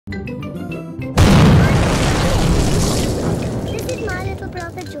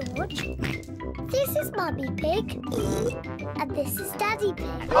Mummy Pig. And this is Daddy Pig.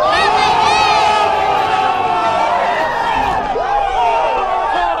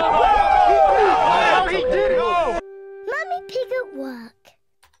 Mummy Pig at work.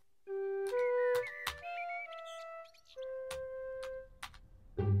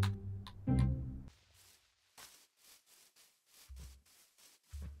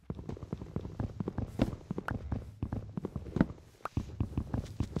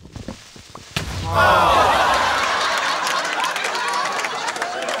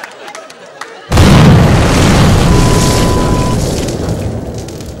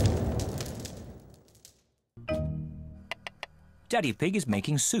 Daddy Pig is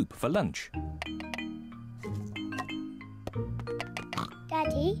making soup for lunch.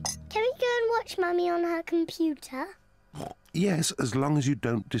 Daddy, can we go and watch Mummy on her computer? Yes, as long as you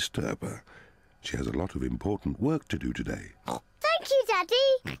don't disturb her. She has a lot of important work to do today. Thank you,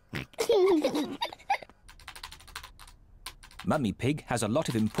 Daddy. Mummy Pig has a lot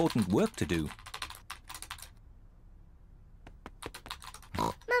of important work to do.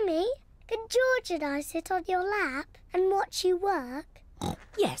 Mummy, can George and I sit on your lap and watch you work?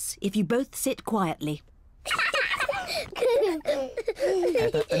 Yes, if you both sit quietly.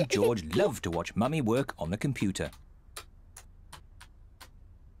 Peppa and George love to watch Mummy work on the computer.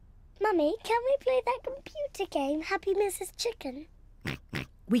 Mummy, can we play that computer game, Happy Mrs. Chicken?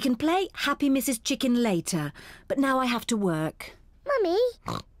 We can play Happy Mrs. Chicken later, but now I have to work. Mummy,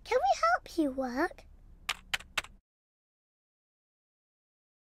 can we help you work?